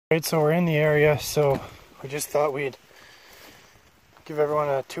Right, so we're in the area, so we just thought we'd give everyone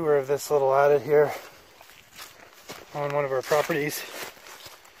a tour of this little adit here on one of our properties.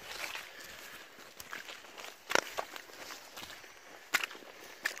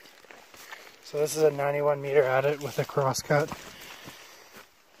 So this is a 91-meter adit with a crosscut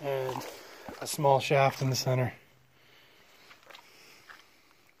and a small shaft in the center.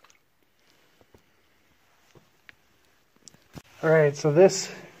 Alright, so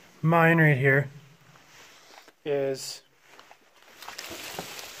this mine right here is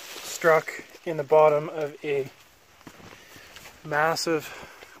struck in the bottom of a massive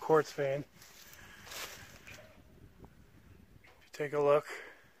quartz vein. If you take a look,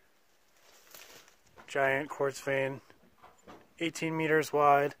 giant quartz vein, 18 meters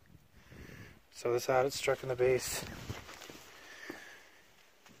wide. So this adit struck in the base.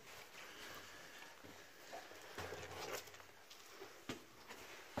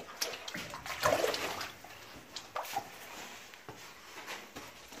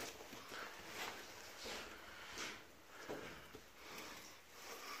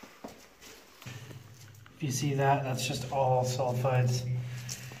 If you see that, that's just all sulfides.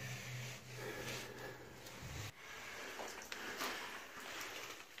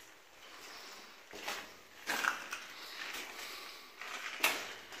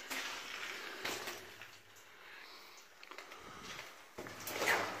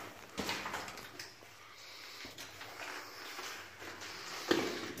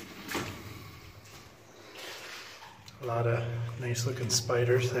 A lot of nice looking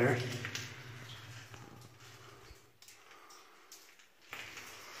spiders there.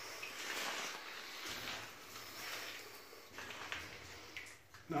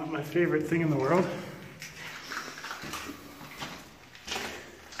 Not my favorite thing in the world.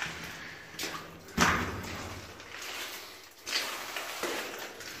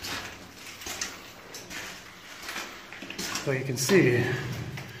 So you can see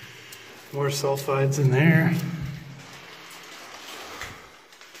more sulfides in there.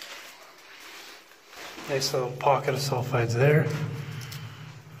 Nice little pocket of sulfides there.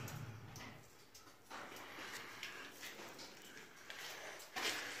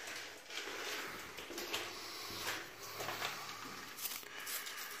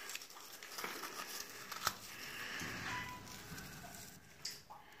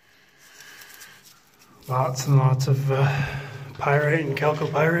 Lots and lots of pyrite and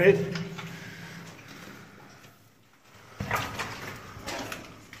chalcopyrite.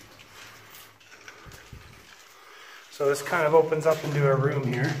 So this kind of opens up into a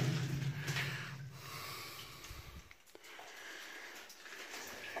room here.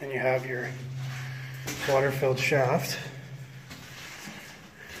 And you have your water-filled shaft.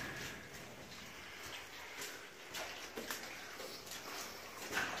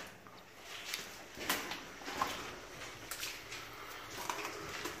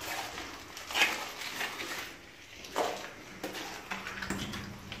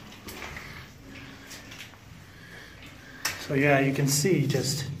 So yeah, you can see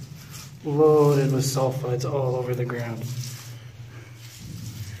just loaded with sulfides all over the ground.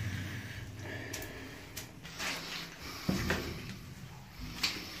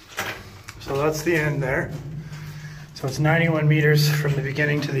 So that's the end there. So it's 91 meters from the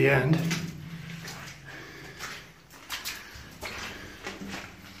beginning to the end.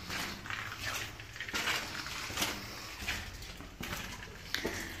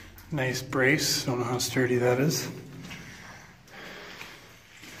 Nice brace, don't know how sturdy that is.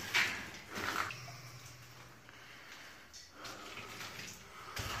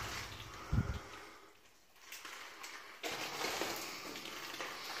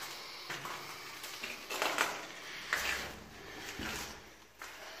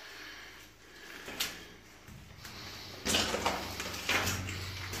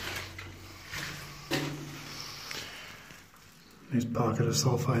 Nice pocket of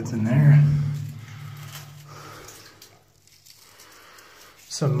sulfides in there.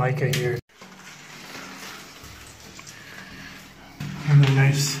 Some mica here. Another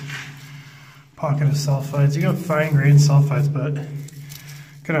nice pocket of sulfides. You got fine grained sulfides, but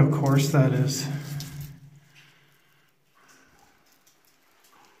look at how coarse that is.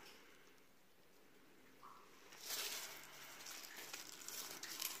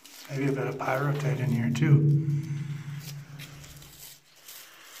 Maybe a bit of pyrrhotite in here too.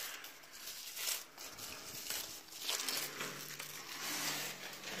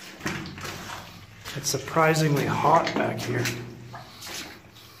 It's surprisingly hot back here. A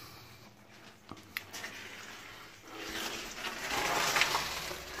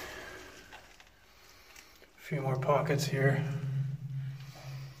few more pockets here.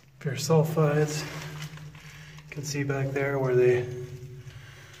 Pure sulfides. You can see back there where they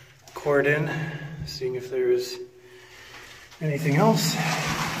cord in, seeing if there is anything else,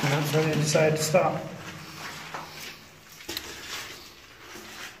 and that's where they decide to stop.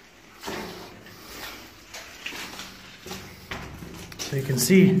 So you can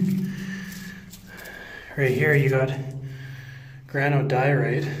see right here you got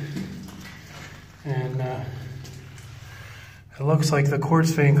granodiorite, and it looks like the quartz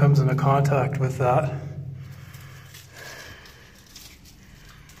vein comes into contact with that.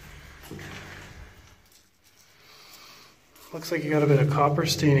 Looks like you got a bit of copper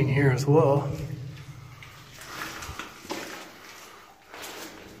staining here as well.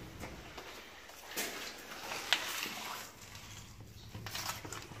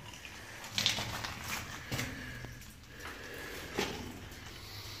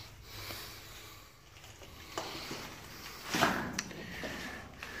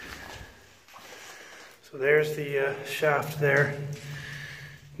 So there's the shaft there.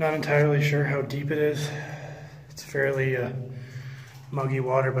 Not entirely sure how deep it is. It's fairly muggy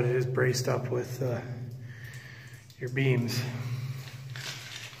water, but it is braced up with your beams.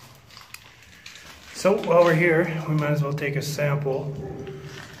 So while we're here, we might as well take a sample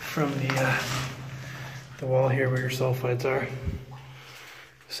from the wall here where your sulfides are.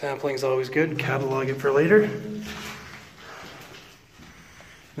 Sampling is always good. Catalog it for later.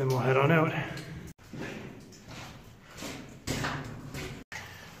 Then we'll head on out.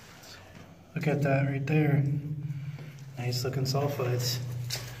 Look at that right there. Nice looking sulfides.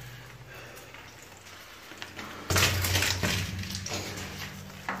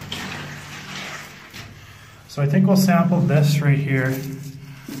 So I think we'll sample this right here.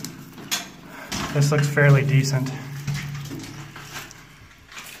 This looks fairly decent.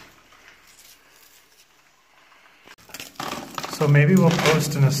 So maybe we'll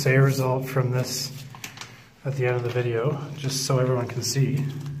post an assay result from this at the end of the video, just so everyone can see.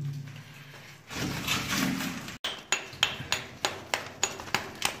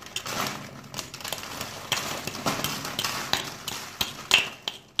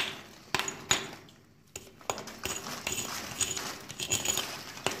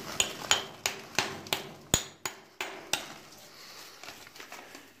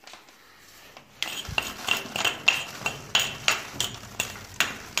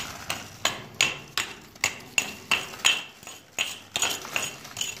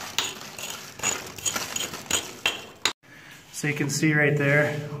 So you can see right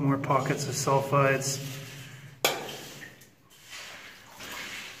there, more pockets of sulfides.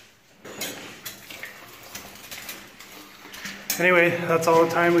 Anyway, that's all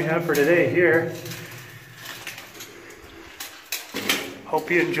the time we have for today here. Hope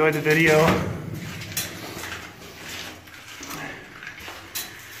you enjoyed the video.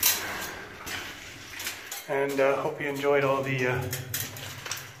 And hope you enjoyed all the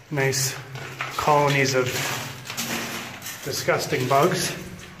nice colonies of disgusting bugs.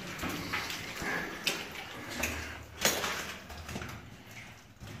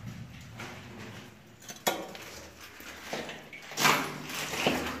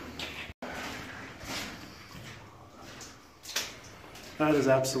 That is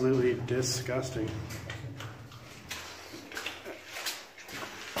absolutely disgusting.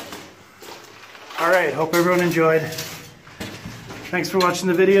 Alright, hope everyone enjoyed. Thanks for watching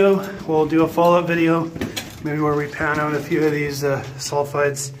the video. We'll do a follow-up video, maybe where we pan out a few of these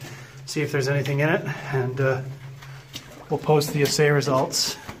sulfides, see if there's anything in it, and we'll post the assay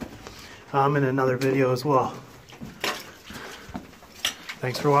results in another video as well.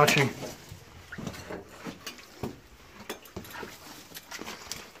 Thanks for watching.